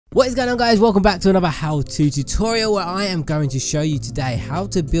What is going on, guys? Welcome back to another how-to tutorial where I am going to show you today how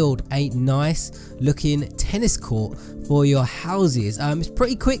to build a nice looking tennis court for your houses. It's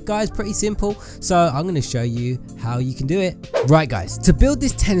pretty quick, guys, pretty simple, so I'm going to show you how you can do it. Right, guys, to build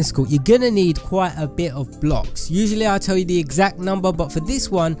this tennis court you're going to need quite a bit of blocks. Usually I'll tell you the exact number, but for this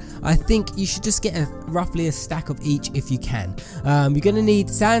one I think you should just get roughly a stack of each if you can. You're going to need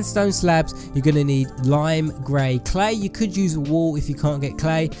sandstone slabs, you're going to need lime grey clay, you could use wool if you can't get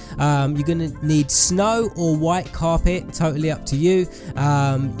clay. You're going to need snow or white carpet, totally up to you.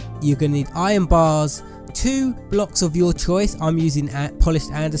 You're going to need iron bars, 2 blocks of your choice. I'm using polished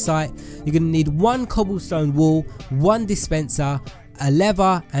andesite. You're going to need 1 cobblestone wall, 1 dispenser, a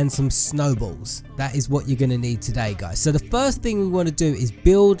lever and some snowballs. That is what you're going to need today, guys. So the first thing we want to do is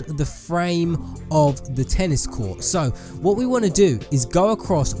build the frame of the tennis court. So what we want to do is go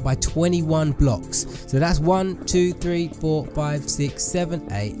across by 21 blocks. So that's 1 2 3 4 5 6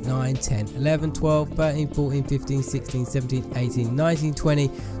 7 8 9 10 11 12 13 14 15 16 17 18 19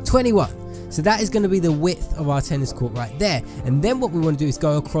 20 21. So that is going to be the width of our tennis court right there. And then what we want to do is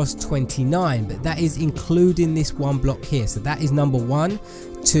go across 29, but that is including this 1 block here. So that is number 1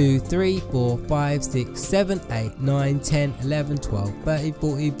 2 3 4 5 6 7 8 9 10 11 12 13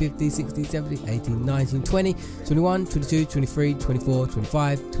 14 15 16 17 18 19 20 21 22 23 24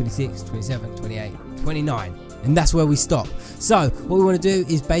 25 26 27 28 29. And that's where we stop. So what we want to do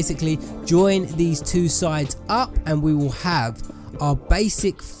is basically join these 2 sides up, and we will have our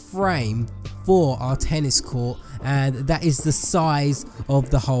basic frame for our tennis court, and that is the size of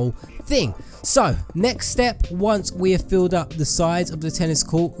the whole thing. So next step, once we have filled up the sides of the tennis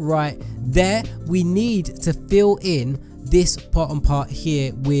court right there, we need to fill in this bottom part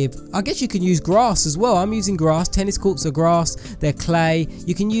here with, I guess you can use grass as well. I'm using grass. Tennis courts are grass, they're clay.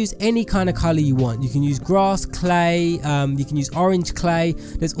 You can use any kind of color you want. You can use grass, clay, you can use orange clay.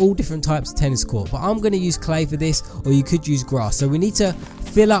 There's all different types of tennis court, but I'm going to use clay for this, or you could use grass. So we need to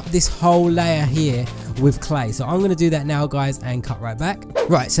fill up this whole layer here with clay. So I'm going to do that now, guys, and cut right back.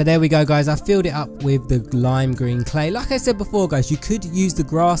 Right, so there we go, guys. I filled it up with the lime green clay. Like I said before, guys, you could use the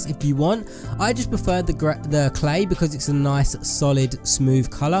grass if you want. I just prefer the clay because it's a nice solid smooth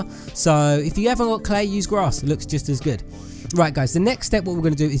color. So if you haven't got clay, use grass. It looks just as good. Right, guys, the next step what we're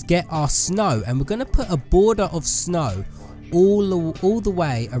going to do is get our snow, and we're going to put a border of snow all the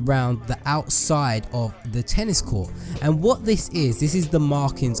way around the outside of the tennis court. And what this is the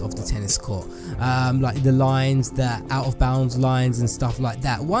markings of the tennis court, like the lines, the out of bounds lines and stuff like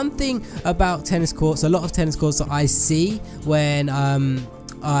that. One thing about tennis courts, a lot of tennis courts that I see when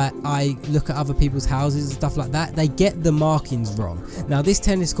I look at other people's houses and stuff like that, they get the markings wrong. Now this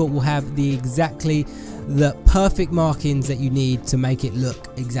tennis court will have the perfect markings that you need to make it look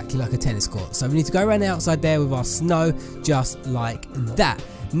exactly like a tennis court. So we need to go around the outside there with our snow, just like that.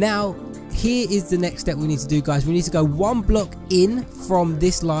 Now here is the next step we need to do, guys. We need to go 1 block in from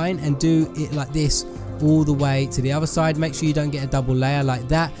this line and do it like this all the way to the other side. Make sure you don't get a double layer like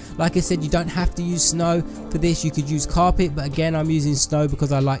that. Like I said, you don't have to use snow for this. You could use carpet, but again, I'm using snow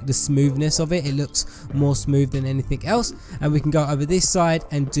because I like the smoothness of it. It looks more smooth than anything else. And we can go over this side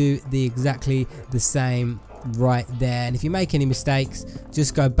and do exactly the same right there. And if you make any mistakes,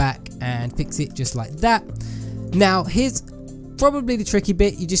 just go back and fix it just like that. Now here's probably the tricky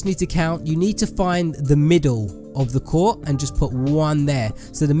bit. You just need to count. You need to find the middle of the court and just put 1 there.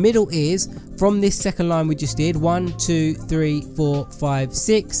 So the middle is from this second line we just did, 1 2 3 4 5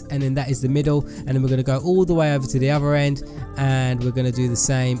 6, and then that is the middle. And then we're going to go all the way over to the other end, and we're going to do the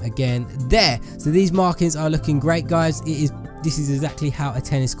same again there. So these markings are looking great, guys. This is exactly how a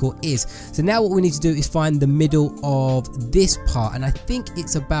tennis court is. So now what we need to do is find the middle of this part, and I think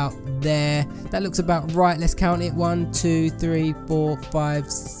it's about there. That looks about right. Let's count it. 1 2 3 4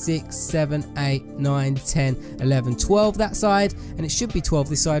 5 6 7 8 9 10 11 12 that side, and it should be 12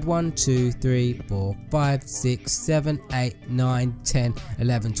 this side. 1 2 3 4 5 6 7 8 9 10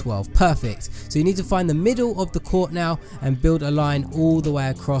 11 12. Perfect. So you need to find the middle of the court now and build a line all the way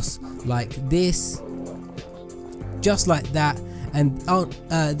across like this, just like that. And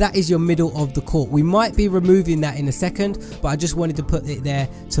that is your middle of the court. We might be removing that in a second, but I just wanted to put it there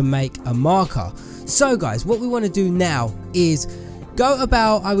to make a marker. So guys, what we want to do now is go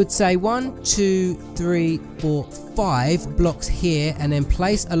about, I would say 1 2 3 4 5 blocks here, and then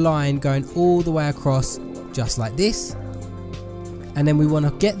place a line going all the way across just like this. And then we want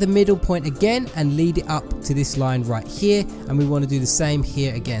to get the middle point again and lead it up to this line right here, and we want to do the same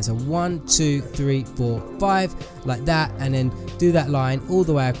here again. So 1 2 3 4 5 like that, and then do that line all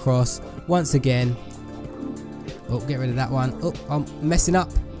the way across once again. Oh, get rid of that one. Oh, I'm messing up.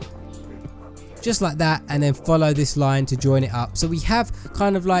 just like that, and then follow this line to join it up. So we have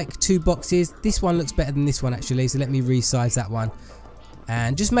kind of like 2 boxes. This one looks better than this one actually, so let me resize that one.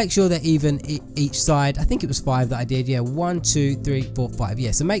 And just make sure they're even each side. I think it was 5 that I did. Yeah, 1, 2, 3, 4, 5.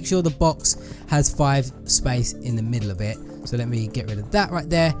 Yeah, so make sure the box has 5 space in the middle of it. So let me get rid of that right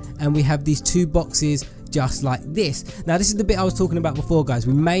there. And we have these 2 boxes just like this. Now this is the bit I was talking about before, guys.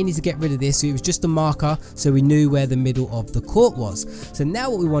 We may need to get rid of this. So it was just a marker so we knew where the middle of the court was. So now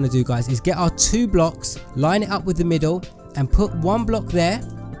what we want to do, guys, is get our 2 blocks, line it up with the middle, and put 1 block there,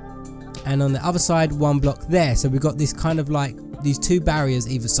 and on the other side 1 block there. So we've got this kind of like these 2 barriers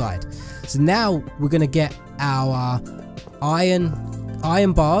either side. So now we're going to get our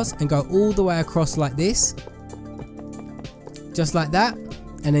iron bars and go all the way across like this, just like that,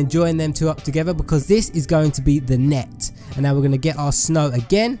 and then join them 2 up together, because this is going to be the net. And now we're going to get our snow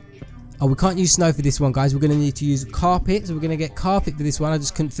again. Oh, we can't use snow for this one, guys. We're going to need to use carpet. So we're going to get carpet for this one. I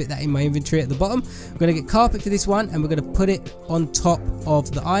just couldn't fit that in my inventory at the bottom. We're going to get carpet for this one, and we're going to put it on top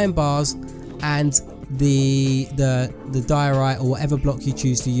of the iron bars and the diorite or whatever block you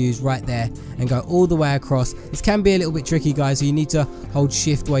choose to use right there, and go all the way across. This can be a little bit tricky, guys, so you need to hold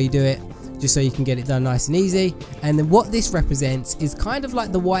shift while you do it, just so you can get it done nice and easy. And then what this represents is kind of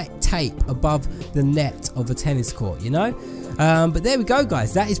like the white tape above the net of a tennis court, you know. But there we go,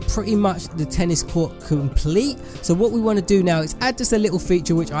 guys. That is pretty much the tennis court complete. So what we want to do now is add just a little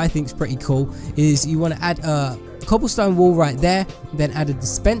feature which I think is pretty cool. Is you want to add a cobblestone wall right there, then add a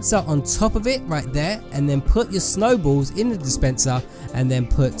dispenser on top of it right there, and then put your snowballs in the dispenser, and then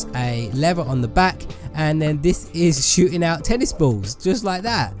put a lever on the back, and then this is shooting out tennis balls just like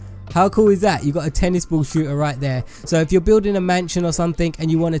that. How cool is that? You've got a tennis ball shooter right there. So if you're building a mansion or something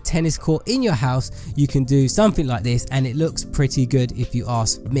and you want a tennis court in your house, you can do something like this, and it looks pretty good if you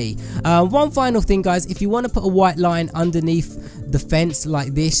ask me. One final thing, guys, if you want to put a white line underneath the fence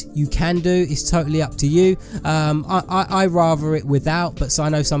like this, you can do. It's totally up to you. I rather it without, but so I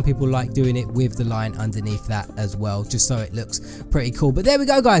know some people like doing it with the line underneath that as well, just so it looks pretty cool. But there we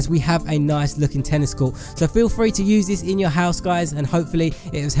go, guys. We have a nice looking tennis court. So feel free to use this in your house, guys, and hopefully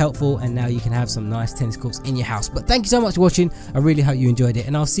it was helpful, and now you can have some nice tennis courts in your house. But thank you so much for watching. I really hope you enjoyed it,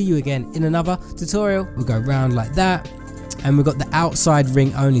 and I'll see you again in another tutorial. We'll go round like that, and we've got the outside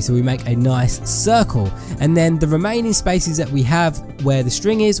ring only, so we make a nice circle. And then the remaining spaces that we have where the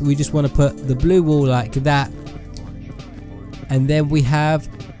string is, we just want to put the blue wall like that, and then we have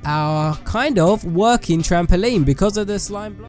our kind of working trampoline because of the slime block.